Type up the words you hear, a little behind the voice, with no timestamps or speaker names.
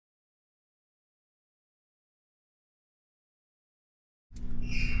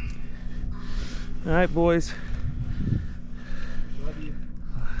All right, boys. Love you.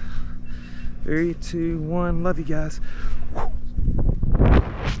 3, 2, 1. Love you guys.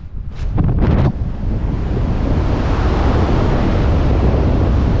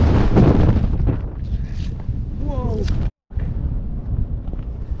 Whoa.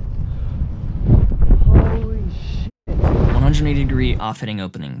 Holy shit. 180-degree off-hitting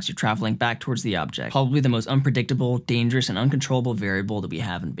openings. You're traveling back towards the object. Probably the most unpredictable, dangerous, and uncontrollable variable that we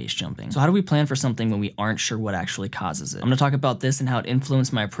have in base jumping. So how do we plan for something when we aren't sure what actually causes it? I'm going to talk about this and how it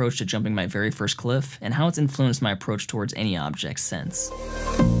influenced my approach to jumping my very first cliff, and how it's influenced my approach towards any object since.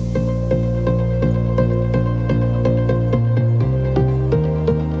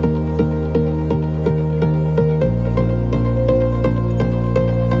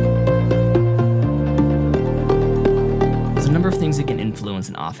 That can influence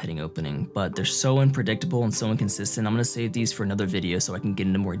an off-hitting opening, but they're so unpredictable and so inconsistent. I'm going to save these for another video so I can get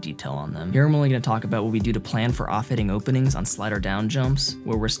into more detail on them. Here I'm only going to talk about what we do to plan for off-hitting openings on slide or down jumps,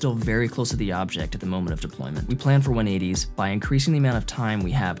 where we're still very close to the object at the moment of deployment. We plan for 180s by increasing the amount of time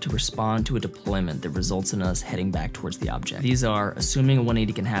we have to respond to a deployment that results in us heading back towards the object. These are assuming a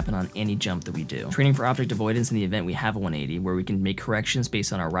 180 can happen on any jump that we do. Training for object avoidance in the event we have a 180, where we can make corrections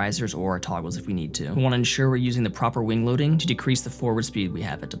based on our risers or our toggles if we need to. We want to ensure we're using the proper wing loading to decrease the forward speed we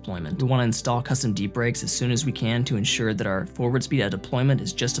have at deployment. We want to install custom deep brakes as soon as we can to ensure that our forward speed at deployment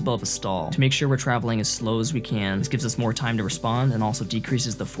is just above a stall. To make sure we're traveling as slow as we can, this gives us more time to respond and also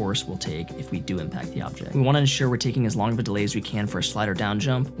decreases the force we'll take if we do impact the object. We want to ensure we're taking as long of a delay as we can for a slide or down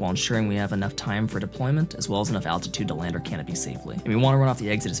jump while ensuring we have enough time for deployment as well as enough altitude to land our canopy safely. And we want to run off the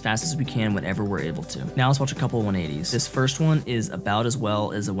exit as fast as we can whenever we're able to. Now let's watch a couple of 180s. This first one is about as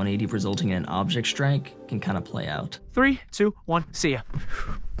well as a 180 resulting in an object strike can kind of play out. 3, 2, 1. See ya.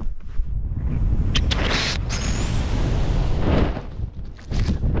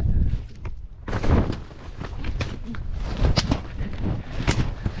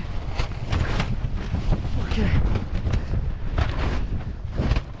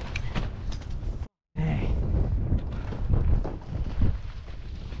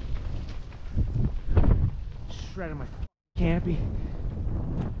 Right on my canopy.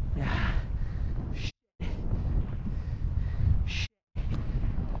 Yeah. Shit. Shit.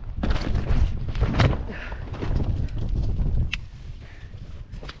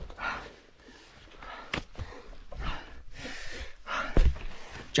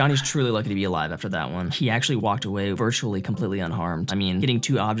 Johnny's truly lucky to be alive after that one. He actually walked away virtually completely unharmed. I mean, getting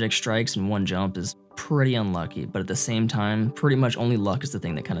 2 object strikes in one jump is pretty unlucky, but at the same time, pretty much only luck is the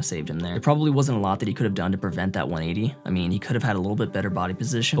thing that kind of saved him there. There probably wasn't a lot that he could have done to prevent that 180. I mean, he could have had a little bit better body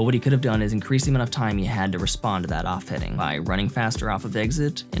position, but what he could have done is increase the amount of time he had to respond to that off-hitting by running faster off of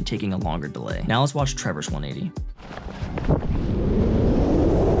exit and taking a longer delay. Now let's watch Trevor's 180.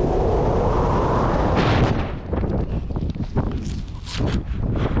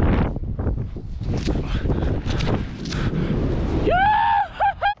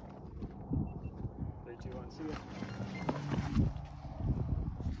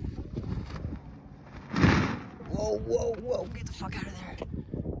 Whoa, whoa, whoa. Get the fuck out of there.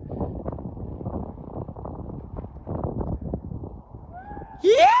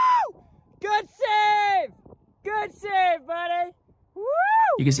 You! Good save! Good save, buddy! Woo!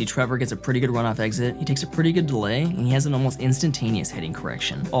 You can see Trevor gets a pretty good run off exit, he takes a pretty good delay, and he has an almost instantaneous heading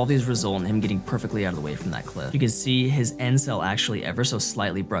correction. All these result in him getting perfectly out of the way from that cliff. You can see his end cell actually ever so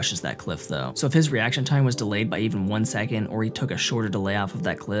slightly brushes that cliff though. So if his reaction time was delayed by even 1 second, or he took a shorter delay off of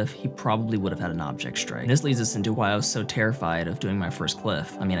that cliff, he probably would have had an object strike. And this leads us into why I was so terrified of doing my first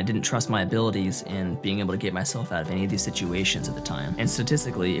cliff. I mean, I didn't trust my abilities in being able to get myself out of any of these situations at the time. And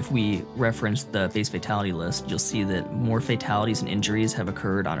statistically, if we reference the base fatality list, you'll see that more fatalities and injuries have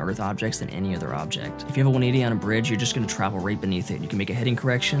occurred on Earth objects than any other object. If you have a 180 on a bridge, you're just going to travel right beneath it. You can make a heading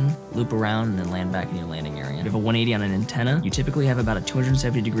correction, loop around, and then land back in your landing area. If you have a 180 on an antenna, you typically have about a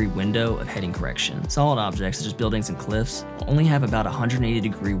 270-degree window of heading correction. Solid objects, such as buildings and cliffs, will only have about a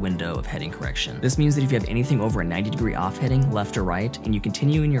 180-degree window of heading correction. This means that if you have anything over a 90-degree off-heading, left or right, and you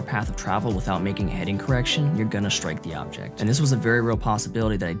continue in your path of travel without making a heading correction, you're going to strike the object. And this was a very real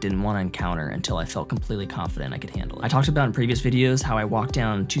possibility that I didn't want to encounter until I felt completely confident I could handle it. I talked about in previous videos how I walked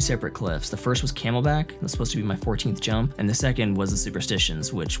down 2 separate cliffs. The first was Camelback, that's supposed to be my 14th jump, and the second was the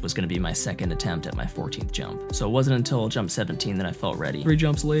Superstitions, which was going to be my second attempt at my 14th jump. So it wasn't until jump 17 that I felt ready. 3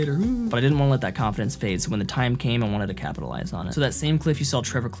 jumps later, but I didn't want to let that confidence fade, so when the time came, I wanted to capitalize on it. So that same cliff you saw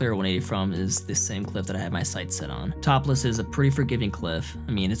Trevor clear 180 from is this same cliff that I had my sights set on. Topless is a pretty forgiving cliff.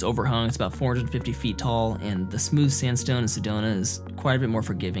 I mean, it's overhung, it's about 450 feet tall, and the smooth sandstone in Sedona is quite a bit more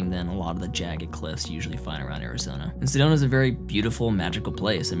forgiving than a lot of the jagged cliffs you usually find around Arizona. And Sedona is a very beautiful, magical magical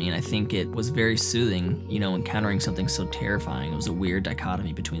place. I mean, I think it was very soothing, you know, encountering something so terrifying. It was a weird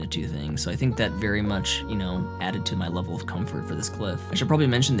dichotomy between the two things. So I think that very much, you know, added to my level of comfort for this cliff. I should probably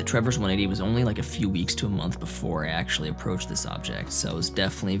mention that Trevor's 180 was only like a few weeks to a month before I actually approached this object. So it was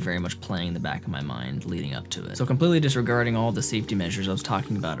definitely very much playing in the back of my mind leading up to it. So completely disregarding all the safety measures I was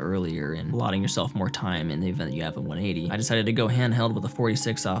talking about earlier and allotting yourself more time in the event that you have a 180, I decided to go handheld with a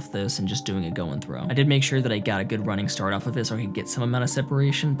 46 off this and just doing a go and throw. I did make sure that I got a good running start off of it so I could get some amount of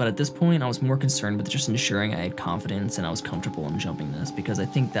separation, but at this point I was more concerned with just ensuring I had confidence and I was comfortable in jumping this, because I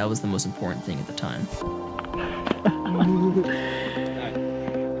think that was the most important thing at the time.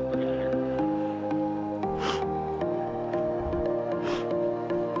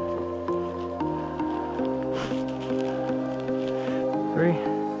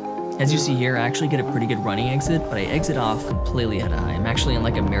 As you see here, I actually get a pretty good running exit, but I exit off completely head high. I'm actually in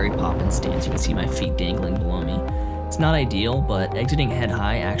like a Mary Poppins stance. You can see my feet dangling below me. It's not ideal, but exiting head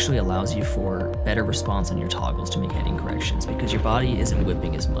high actually allows you for better response on your toggles to make heading corrections, because your body isn't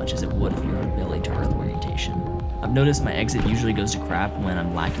whipping as much as it would if you were on belly to earth orientation. I've noticed my exit usually goes to crap when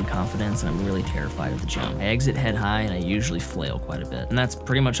I'm lacking confidence and I'm really terrified of the jump. I exit head high and I usually flail quite a bit. And that's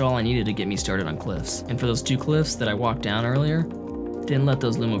pretty much all I needed to get me started on cliffs. And for those 2 cliffs that I walked down earlier, didn't let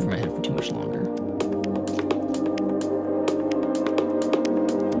those loom over my head for too much longer.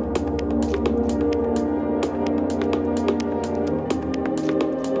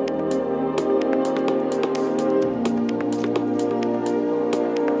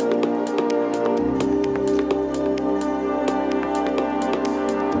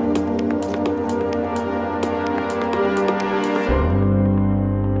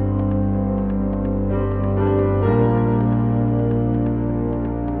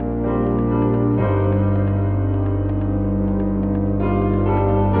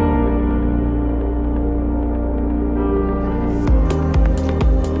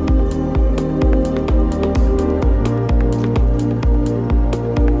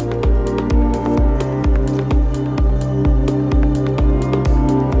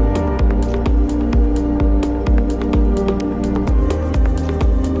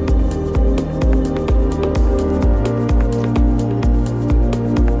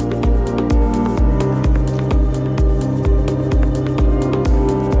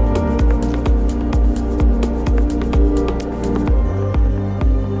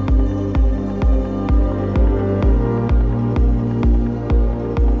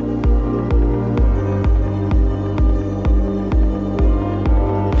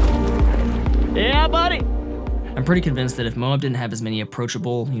 I'm pretty convinced that if Moab didn't have as many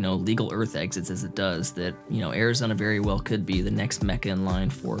approachable, you know, legal earth exits as it does, that, you know, Arizona very well could be the next mecca in line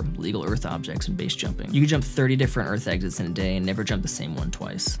for legal earth objects and base jumping. You could jump 30 different earth exits in a day and never jump the same one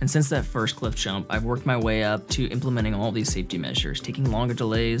twice. And since that first cliff jump, I've worked my way up to implementing all these safety measures, taking longer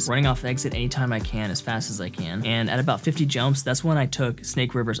delays, running off exit anytime I can as fast as I can. And at about 50 jumps, that's when I took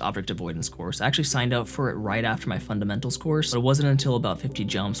Snake River's object avoidance course. I actually signed up for it right after my fundamentals course, but it wasn't until about 50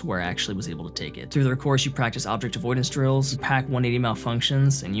 jumps where I actually was able to take it. Through the course, you practice object avoidance drills, you pack 180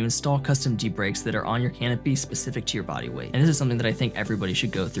 malfunctions, and you install custom deep brakes that are on your canopy specific to your body weight. And this is something that I think everybody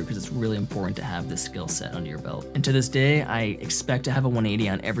should go through because it's really important to have this skill set under your belt. And to this day, I expect to have a 180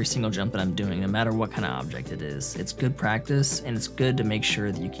 on every single jump that I'm doing, no matter what kind of object it is. It's good practice, and it's good to make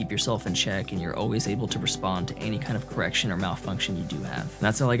sure that you keep yourself in check and you're always able to respond to any kind of correction or malfunction you do have. And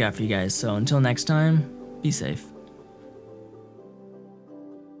that's all I got for you guys, so until next time, be safe.